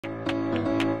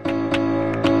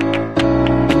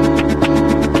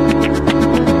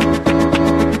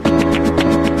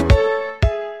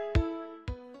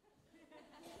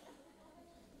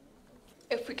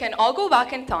all go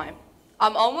back in time,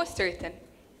 I'm almost certain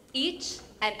each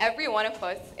and every one of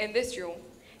us in this room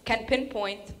can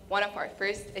pinpoint one of our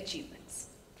first achievements.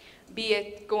 Be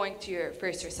it going to your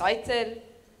first recital,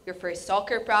 your first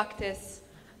soccer practice,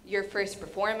 your first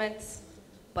performance.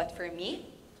 But for me,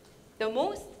 the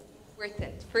most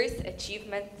important first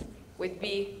achievement would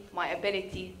be my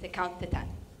ability to count to 10.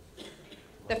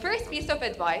 The first piece of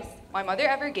advice my mother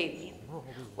ever gave me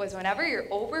was whenever you're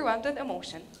overwhelmed with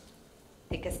emotion,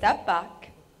 take a step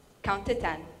back, count to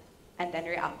 10, and then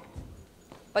react.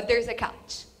 But there's a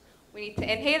catch. We need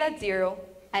to inhale at 0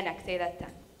 and exhale at 10.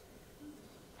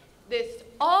 This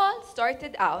all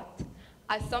started out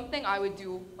as something I would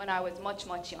do when I was much,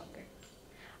 much younger.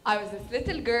 I was this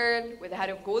little girl with a head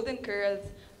of golden curls,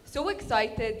 so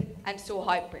excited and so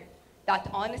hyper that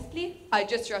honestly, I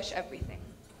just rush everything.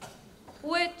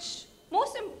 Which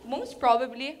most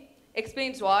probably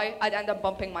explains why I'd end up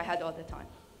bumping my head all the time.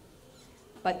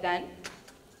 But then,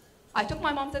 I took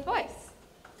my mom's advice.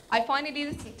 I finally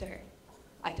listened to her.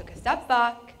 I took a step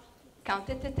back,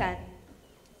 counted to 10,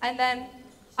 and then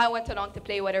I went along to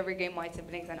play whatever game my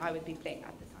siblings and I would be playing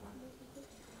at the time.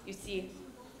 You see,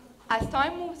 as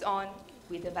time moves on,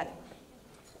 we develop,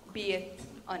 be it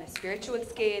on a spiritual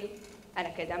scale, an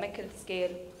academical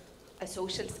scale, a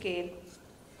social scale.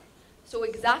 So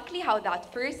exactly how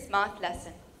that first math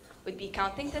lesson would be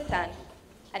counting to 10,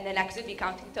 and the next would be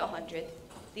counting to 100,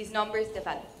 these numbers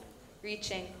develop,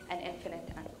 reaching an infinite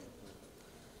end.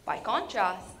 By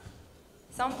contrast,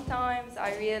 sometimes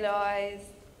I realized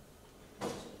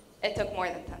it took more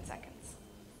than 10 seconds.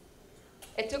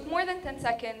 It took more than 10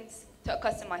 seconds to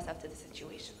accustom myself to the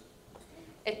situation.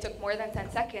 It took more than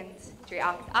 10 seconds to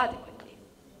react adequately.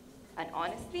 And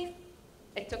honestly,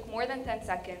 it took more than 10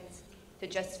 seconds to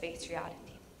just face reality.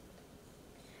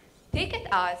 Take it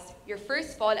as your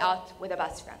first fallout with a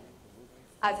best friend.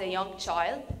 As a young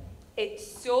child, it's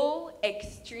so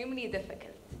extremely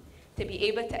difficult to be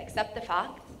able to accept the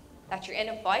fact that you're in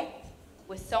a fight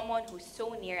with someone who's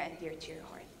so near and dear to your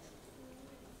heart.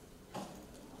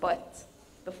 But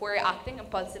before reacting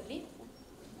impulsively,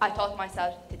 I taught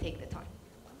myself to take the time.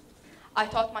 I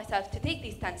taught myself to take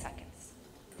these 10 seconds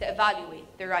to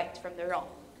evaluate the right from the wrong.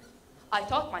 I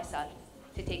taught myself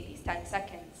to take these 10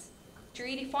 seconds to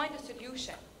really find a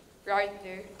solution rather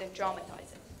than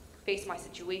dramatize it, face my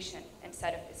situation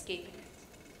instead of escaping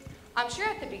it. I'm sure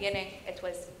at the beginning it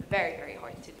was very, very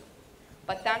hard to do.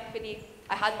 But thankfully,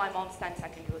 I had my mom's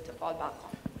 10-second rule to fall back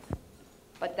on.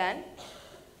 But then,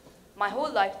 my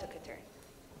whole life took a turn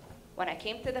when I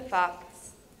came to the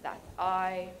facts that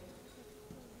I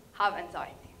have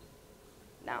anxiety.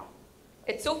 Now,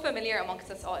 it's so familiar amongst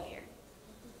us all here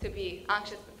to be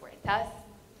anxious before a test,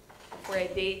 before a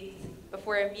date,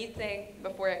 before a meeting,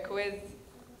 before a quiz.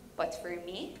 But for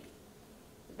me,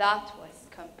 that was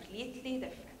completely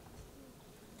different.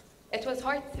 It was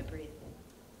hard to breathe.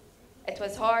 It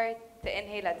was hard to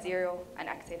inhale at 0 and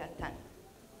exhale at 10.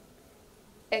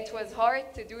 It was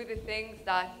hard to do the things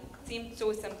that seemed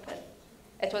so simple.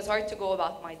 It was hard to go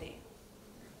about my day.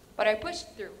 But I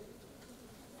pushed through.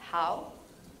 How?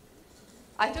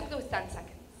 I took those 10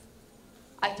 seconds.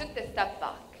 I took the step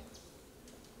back.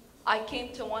 I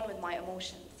came to one with my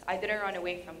emotions. I didn't run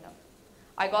away from them.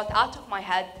 I got out of my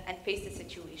head and faced the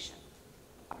situation.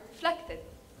 I reflected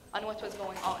on what was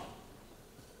going on.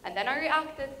 And then I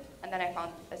reacted, and then I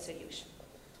found a solution.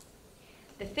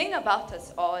 The thing about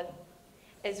us all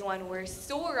is when we're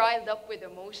so riled up with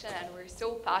emotion and we're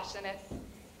so passionate,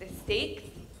 the stakes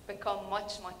become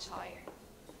much, much higher.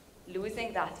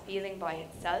 Losing that feeling by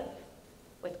itself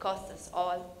would cost us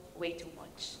all way too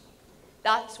much.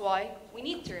 That's why we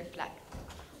need to reflect.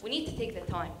 We need to take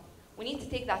the time. We need to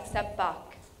take that step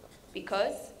back,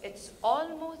 because it's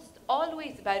almost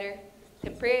always better to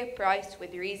pay a price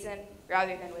with reason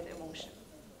rather than with emotion.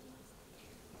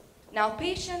 Now,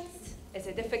 patience is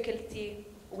a difficulty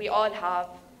we all have,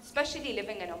 especially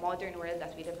living in a modern world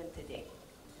that we live in today.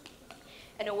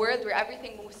 In a world where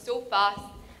everything moves so fast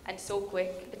and so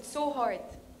quick, it's so hard.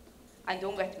 And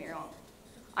don't get me wrong,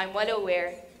 I'm well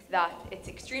aware that it's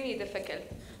extremely difficult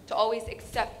to always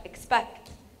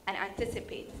expect and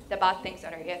anticipate the bad things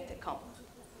that are yet to come.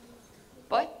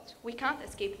 But we can't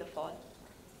escape the fall,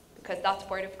 because that's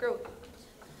part of growth.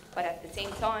 But at the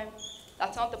same time,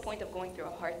 that's not the point of going through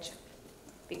a hardship,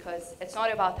 because it's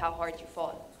not about how hard you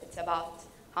fall. It's about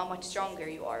how much stronger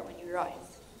you are when you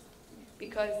rise.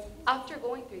 Because after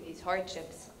going through these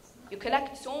hardships, you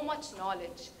collect so much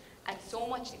knowledge and so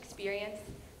much experience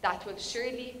that will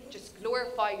surely just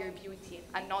glorify your beauty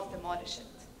and not demolish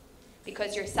it.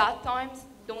 Because your sad times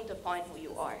don't define who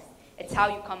you are. It's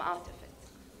how you come out of it.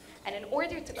 And in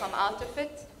order to come out of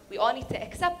it, We all need to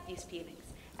accept these feelings,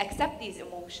 accept these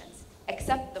emotions,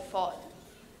 accept the fall.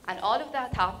 And all of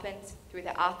that happens through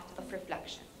the act of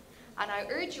reflection. And I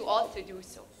urge you all to do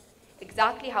so.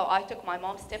 Exactly how I took my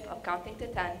mom's tip of counting to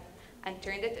 10 and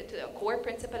turned it into a core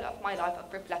principle of my life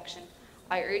of reflection,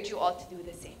 I urge you all to do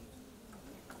the same.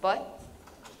 But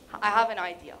I have an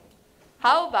idea.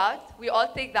 How about we all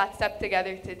take that step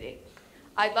together today?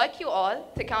 I'd like you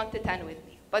all to count to 10 with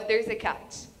me, but there's a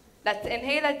catch. Let's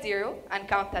inhale at 0 and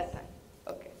count at 10.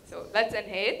 Okay, so let's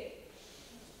inhale.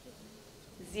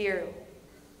 0,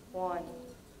 1,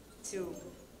 2,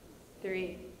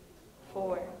 3,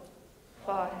 4,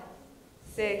 5,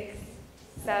 6,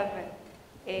 7,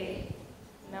 8,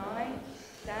 9,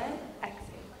 10. Exhale.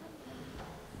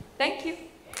 Thank you.